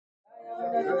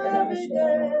I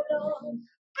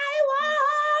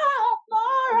want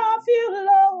more of you,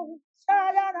 Lord.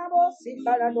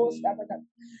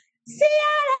 See, I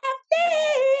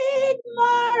need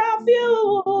more of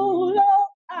you, Lord.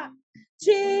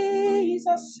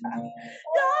 Jesus. Lord,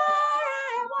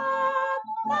 I want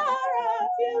more of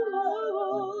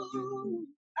you.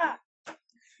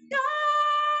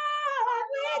 God,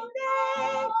 we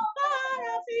need more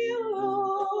of you.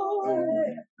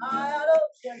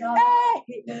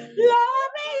 Hey,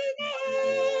 Lord, we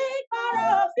need more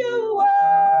of you.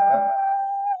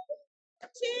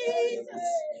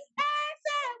 Jesus, I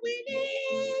said we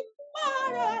need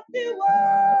more of you.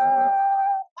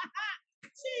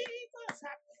 Jesus, I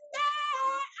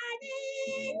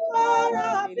need more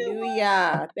of you.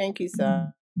 Hallelujah. Thank you,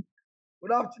 sir.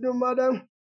 Good afternoon, madam.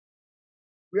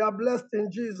 We are blessed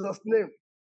in Jesus' name.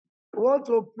 We want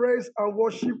to praise and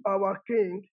worship our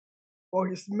King for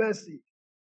his mercy.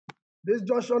 This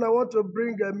junction, I want to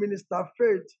bring Minister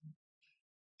Faith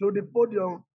to the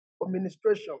podium for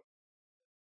ministration.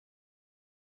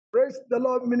 Praise the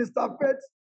Lord, Minister Faith.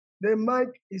 The mic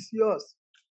is yours.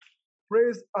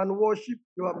 Praise and worship.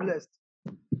 You are blessed.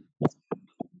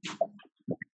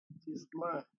 This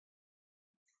man,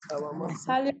 our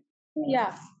master.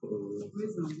 Hallelujah.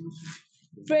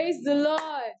 Praise the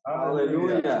Lord.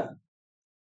 Hallelujah.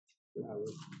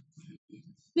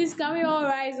 Please, can we all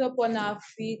rise up on our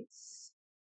feet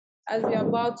as we are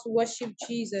about to worship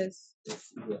Jesus?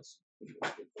 Yes.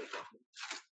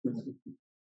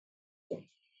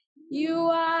 You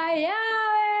are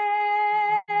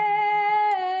Yahweh.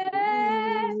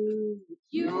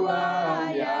 You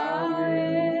are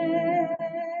Yahweh.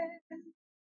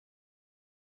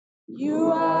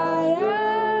 You are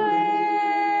Yahweh.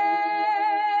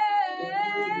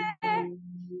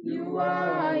 You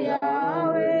are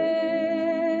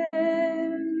Yahweh.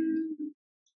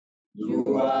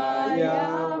 You are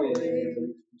Yahweh.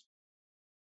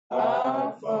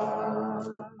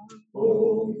 Alpha,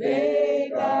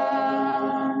 Omega.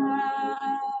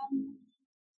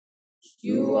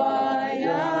 You are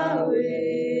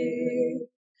Yahweh.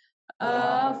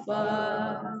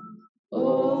 Alpha,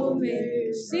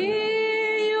 Omega.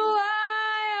 See, you are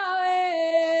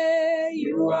Yahweh.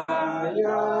 You are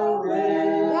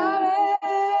Yahweh. Yahweh.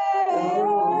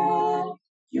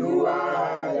 You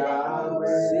are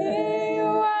Yahweh. See, you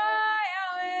are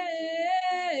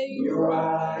Yahweh. You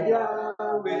are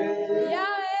Yahweh.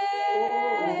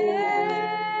 Yahweh.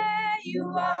 You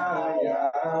are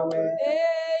Yahweh.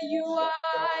 You are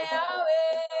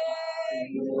Yahweh.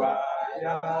 You are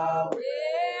Yahweh.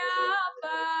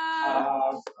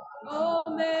 Alpha,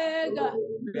 Omega.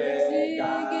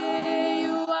 Singing,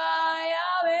 you are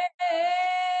Yahweh.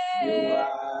 You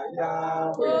are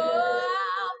Yahweh.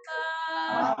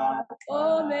 Alpha,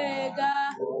 Omega.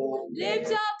 Lift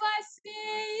your voice,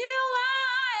 sing, you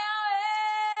are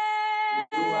Yahweh.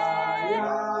 You are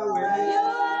Yahweh. You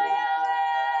are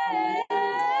Yahweh.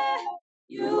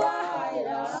 You are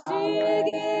Yahweh.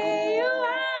 Singing, you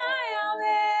are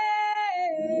Yahweh.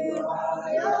 You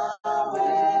are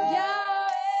Yahweh.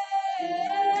 Yahweh.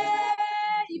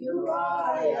 You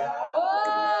are Yahweh.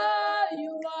 Oh,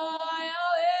 you are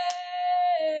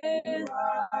Yahweh. You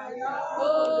are Yahweh.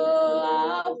 Oh,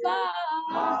 Alpha,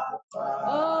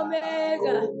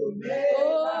 Omega.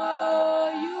 Oh,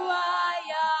 you are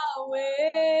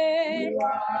Yahweh. You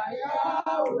are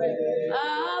Yahweh.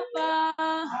 Alpha,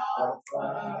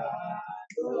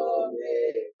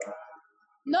 Omega.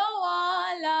 No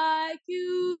one like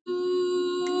you,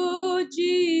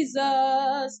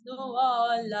 Jesus. No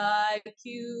one like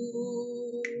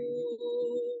you.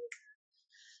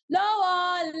 No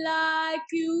one like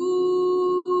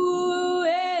you,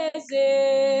 is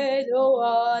it? No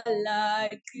one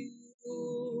like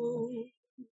you.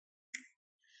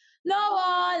 No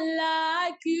one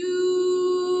like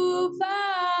you,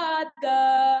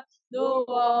 Father. No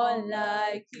one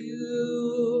like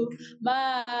you,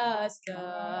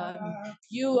 Master.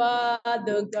 You are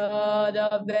the God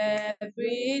of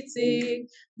everything.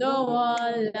 No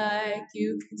one like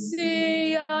you.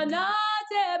 See, you're not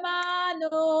a man,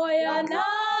 no, you're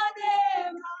not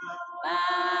a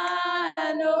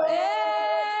man, no,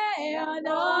 you're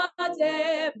not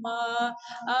a man,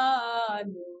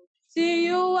 no. See,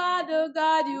 you are the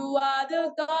God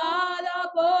of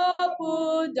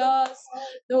open doors.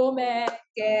 No man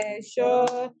can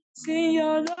shut. See,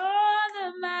 you're not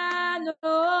a man, no,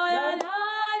 you're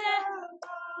not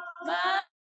a man,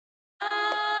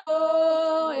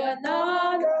 oh, you're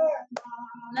not a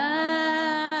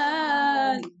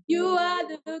man. You are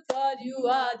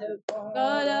the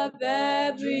God of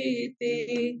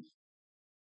everything.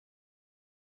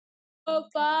 Oh,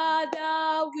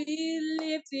 Father, we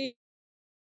lift it.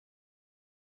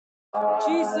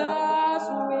 Jesus,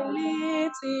 we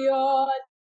lift your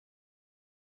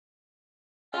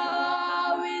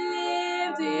we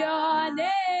lift your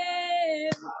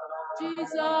name.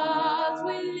 Jesus,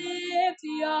 we lift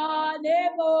your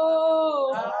name.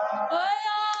 Oh,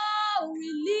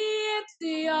 we lift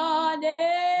your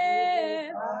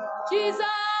name.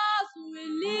 Jesus, we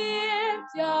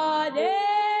lift your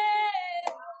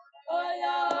name.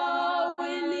 Oh,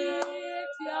 we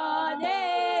lift your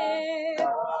name.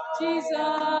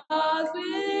 Jesus,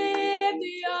 we lift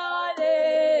your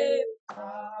name.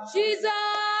 Jesus,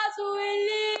 we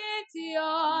lift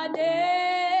your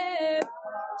name.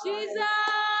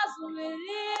 Jesus, we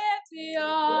lift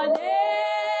your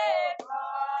name.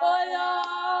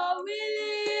 Oh Lord,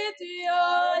 we lift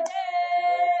your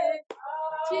name.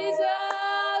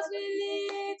 Jesus, we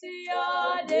lift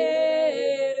your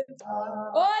name.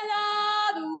 Oh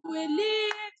Lord, we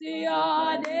lift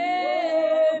your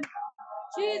name.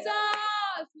 Jesus,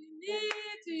 we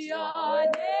lift your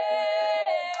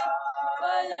name.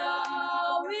 Oh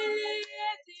Lord, we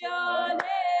lift your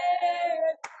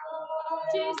name.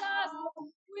 Jesus,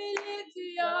 we lift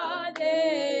your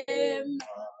name.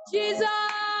 Jesus,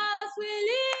 we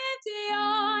lift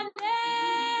your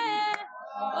name.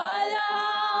 Oh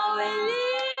Lord, we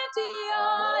lift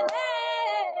your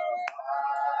name.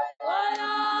 Oh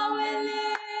Lord, we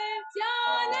lift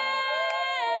your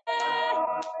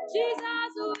name.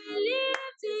 Jesus, we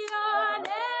lift your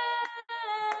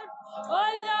name.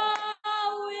 Oh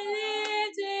Lord, we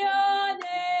lift your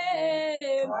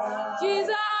name.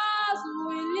 Jesus,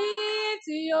 we lift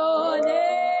your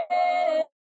name.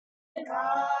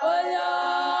 Oh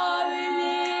Lord, we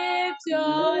lift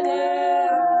your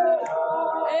name.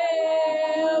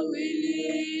 Hey,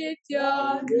 we lift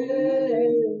your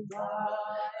name.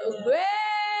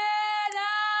 Great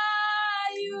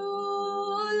are you,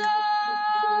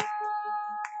 Lord.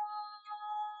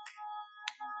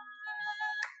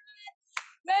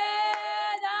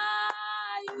 Great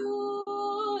are you,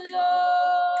 Lord.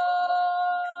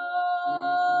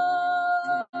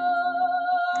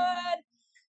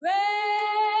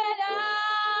 Great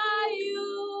are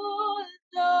you,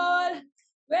 Lord.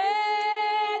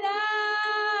 Great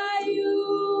are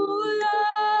you,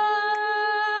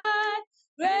 Lord.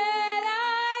 Great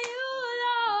are you,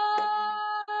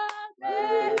 Lord.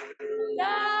 Great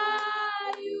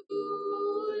are you,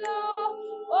 Lord.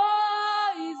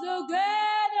 Oh, he's a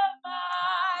great and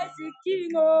mighty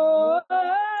King. Oh,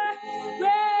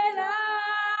 great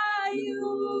are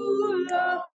you,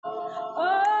 Lord.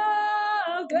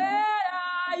 Oh, great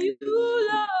are you,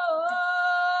 Lord.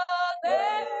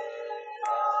 Great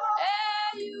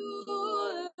are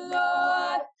you,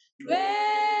 Lord.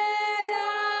 Great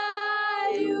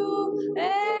are you.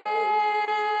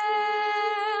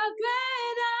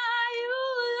 Great are you,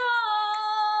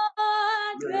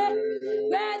 Lord.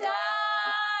 Great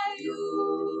are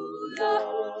you,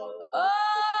 Lord. Oh,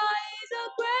 he's a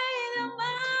great and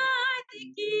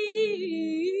mighty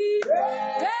King.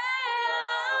 Great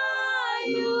are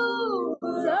you,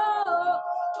 Lord.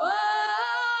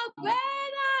 Oh,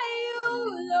 great are you,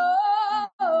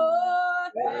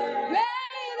 Lord.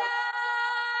 Great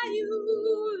are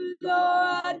you,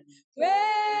 Lord.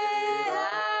 Great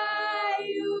are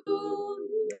you,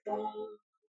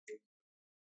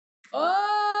 oh,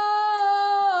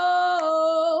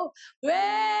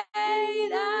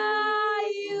 great are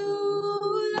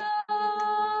you,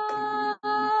 Lord.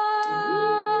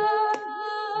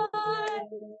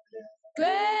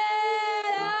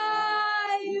 Great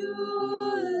are you,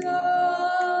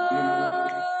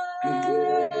 Lord.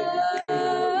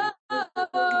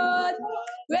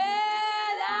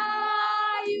 Great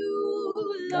are you,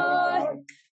 Lord.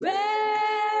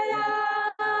 Great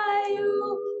are you,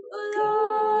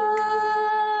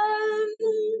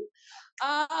 Lord.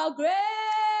 How great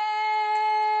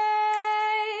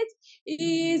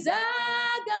is our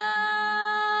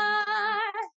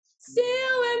God?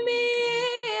 Still with me,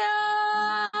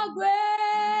 how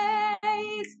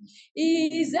great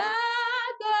is our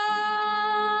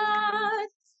God?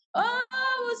 Oh,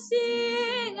 we'll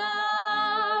sing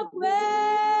how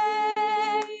great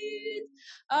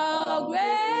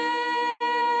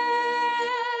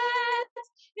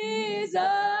is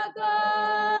our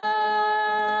God.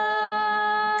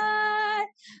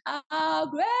 How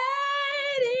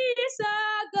great is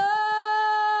our God?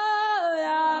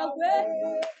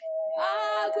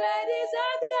 How great is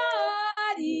our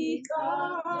God?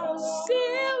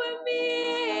 Still with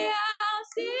me,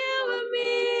 still with me.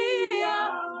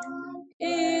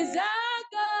 Is our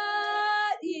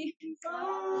God,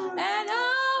 and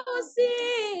I will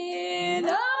sing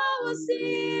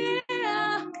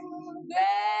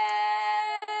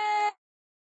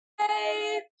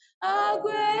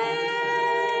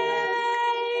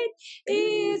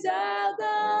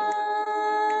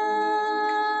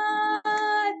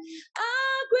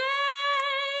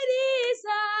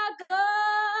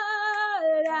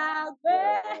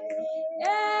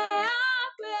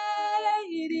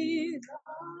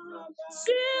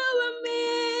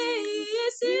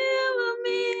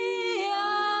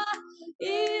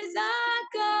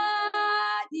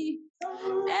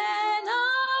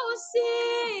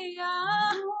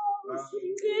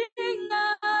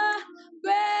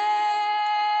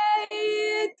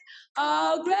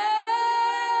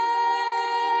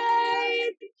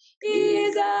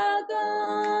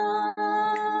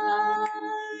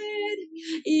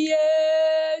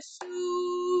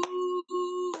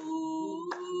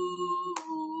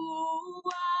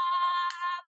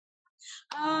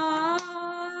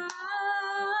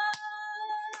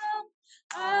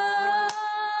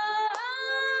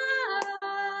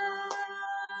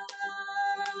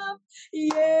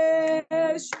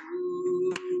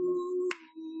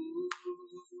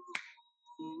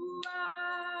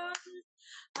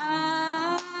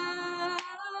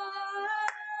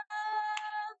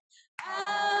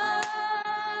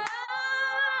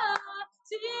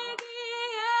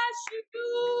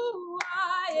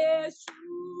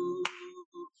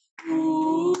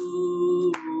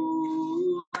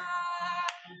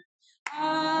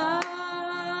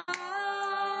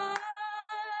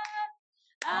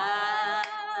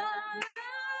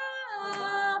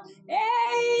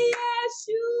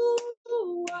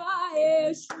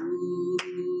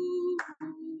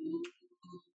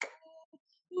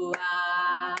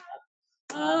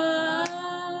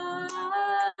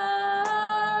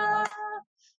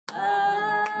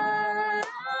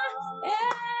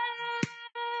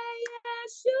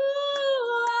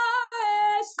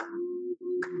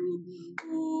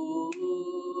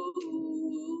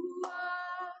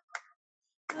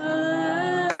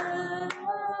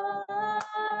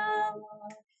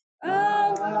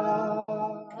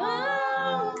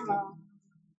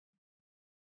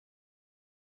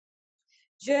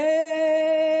Jesus,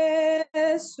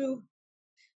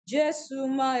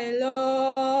 my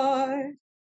Lord,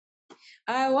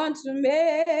 I want to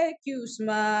make you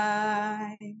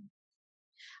smile.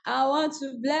 I want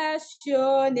to bless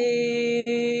your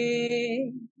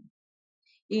name,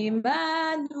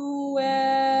 Emmanuel.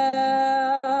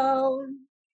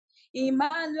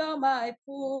 Emmanuel, my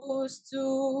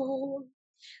footstool.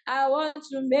 I want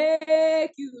to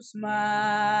make you smile.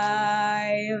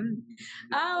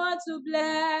 I want to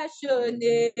bless your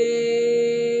name.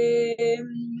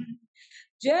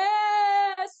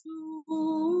 Jesus,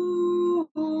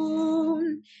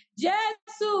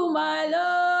 Jesus, my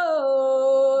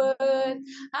Lord,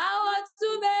 I want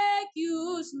to make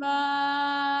you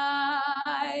smile.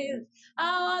 I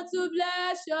want to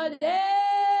bless your name.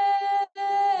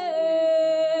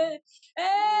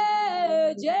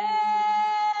 Hey, Jesus,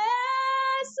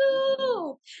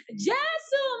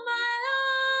 Jesus, my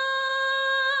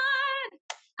Lord,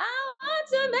 I want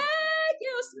to make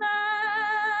you smile.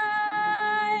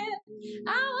 I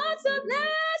want to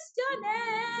bless your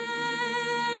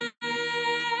name,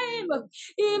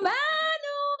 Emmanuel,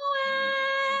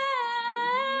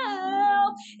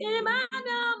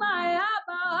 Emmanuel, my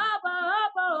Abba, Abba,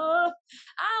 Abba.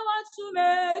 I want to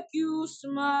make you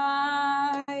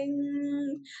smile. I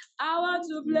want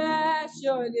to bless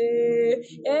your name.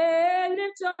 Hey,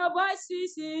 lift your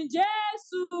voices in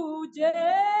Jesus,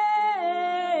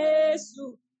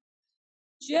 Jesus.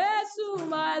 Jesus,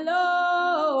 my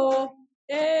Lord,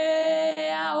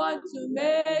 hey, I want to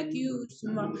make you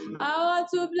smile. I want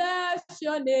to bless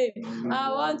your name. I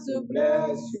want to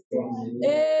bless you.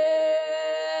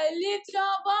 Hey, lift your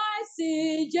voice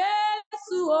in Jesus,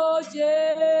 oh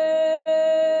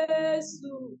Jesus.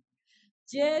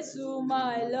 Jesus,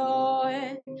 my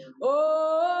Lord,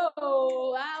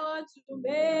 oh, I want to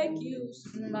make you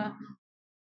smile.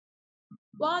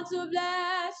 Want to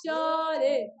bless your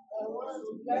name.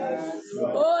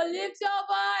 Oh, lift your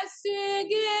voice, sing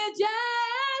it, Jesus,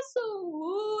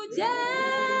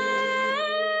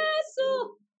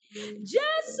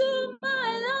 Jesus,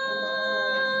 my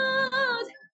Lord.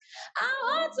 I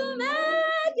want to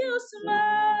make you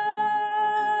smile.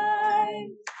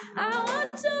 I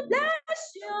want to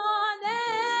bless your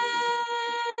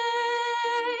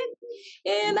name,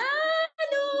 Emmanuel.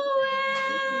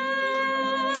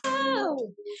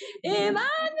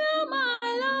 Emmanuel, my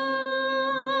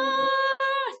Lord,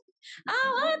 I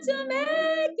want to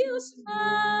make you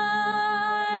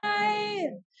smile.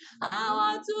 I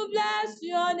want to bless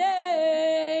your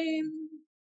name.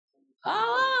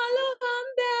 Oh, look on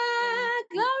there,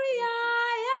 Gloria,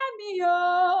 hear me,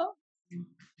 oh.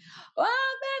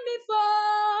 Oh, let me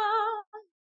fall.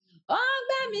 Oh,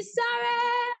 let me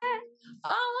sorry.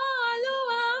 Oh,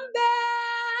 look on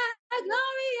there,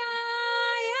 Gloria,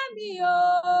 hear me,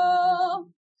 oh.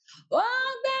 Won't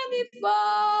let me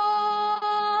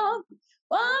fall.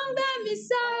 Won't let me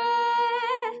say.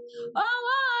 Oh,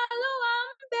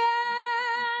 I'm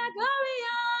back. Glory,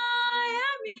 I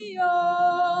am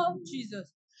your Jesus.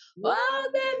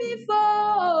 Won't let me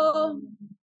fall.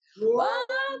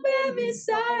 Won't let me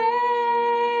say.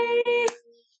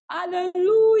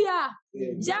 Hallelujah.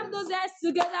 Jam those hands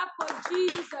together for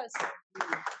Jesus.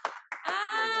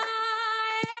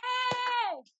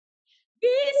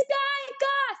 This guy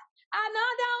got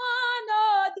another one.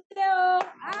 Oh, this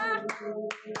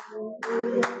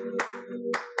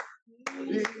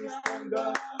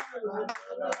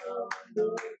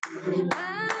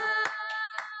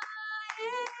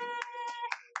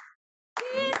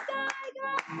guy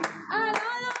got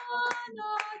another one.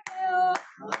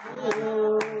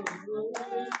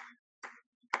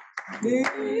 This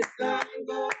guy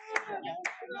got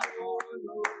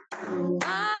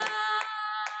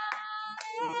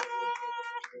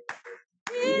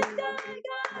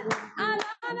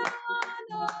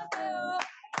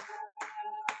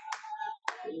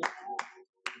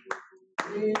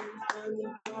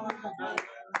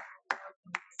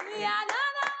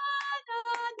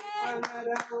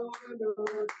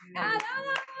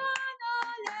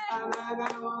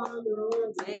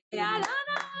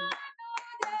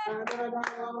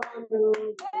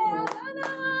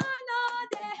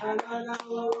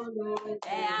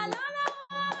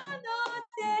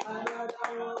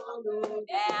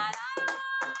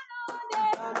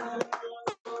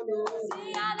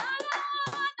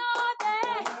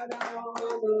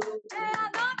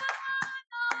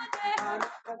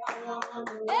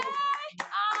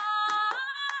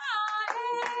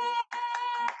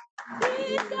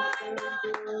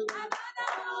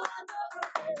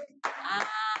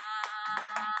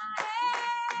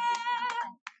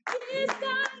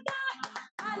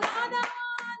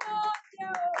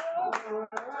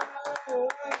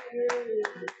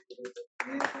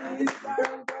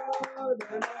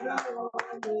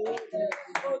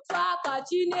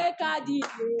Chineke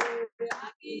adịghị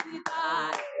agịrịga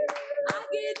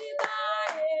agịrịga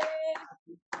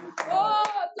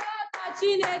ụtọ ka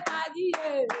Chineke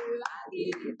adịghị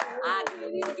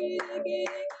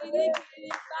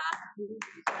agịrịgịrịgịrịgịrịgịrịgịrịgba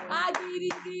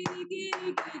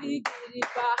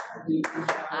agịrịgịrịgịrịgịrịgịrịgba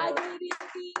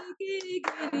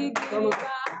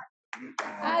agịrịgịrịgịrịgịrịgịrịgba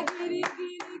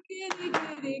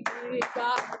agịrịgịrịgịrịgịrịgịrịgba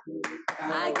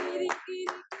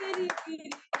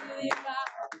agịrịgịrịgịrịgịrịgịrịgba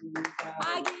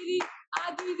agịrị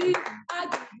agịrị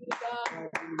agịrịgba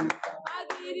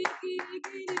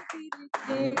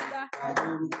agịrịgịrịgịrịgịrịgịrịgba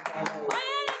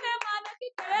onye n'ime mmadụ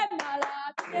kikere mara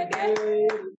Chineke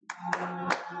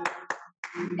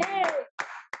ee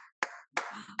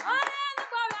onye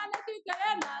nnukwu mmadụ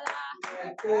kikere mara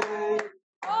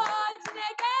o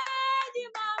Chineke dị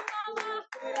mama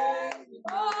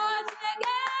o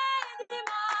Chineke dị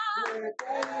mama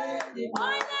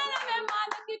onye n'ime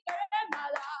mmadụ kikere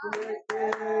mara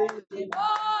o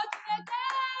Chineke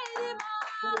dị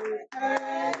mama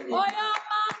onye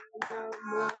ọma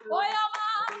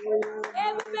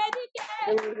ebube dike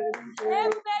si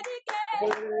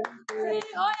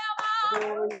onye ọma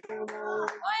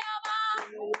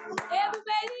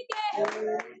ebube dike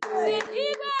si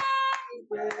igwe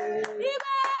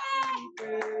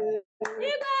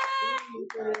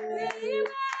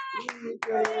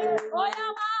onye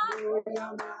ọma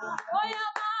onye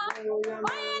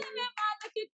n'ime mmadụ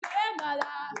kikere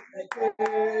mara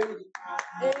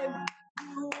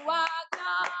you are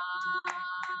God.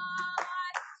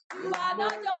 You are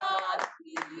not just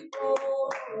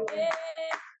people.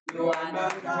 You are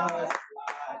not just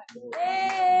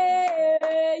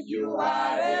you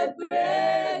are a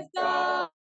great God.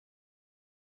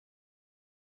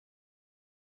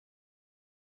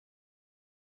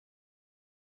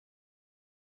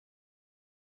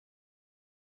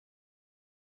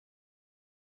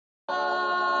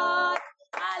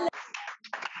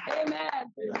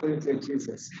 Amen. Thank you,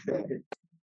 Jesus.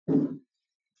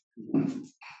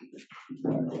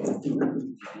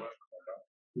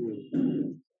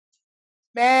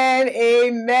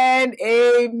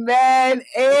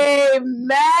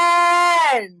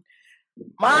 Amen.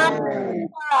 Mama,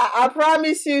 I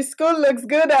promise you, school looks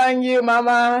good on you,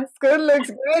 Mama. School looks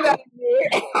good on you.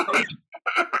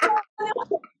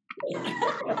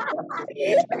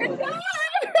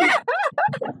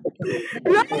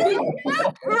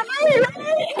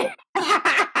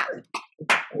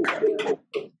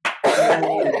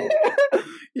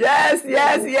 Yes.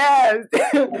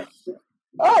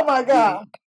 Oh my God.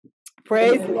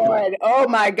 Praise the Lord. Oh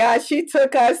my God. She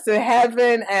took us to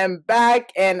heaven and back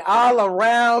and all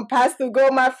around. Pastor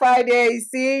Goma Friday,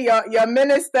 see, your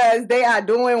ministers, they are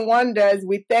doing wonders.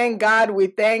 We thank God.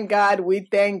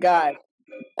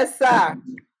 Yes, sir.